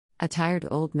A tired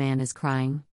old man is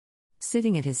crying.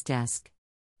 Sitting at his desk.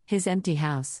 His empty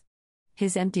house.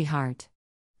 His empty heart.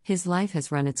 His life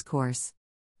has run its course.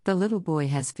 The little boy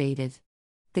has faded.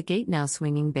 The gate now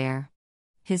swinging bare.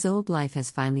 His old life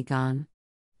has finally gone.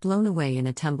 Blown away in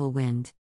a tumble wind.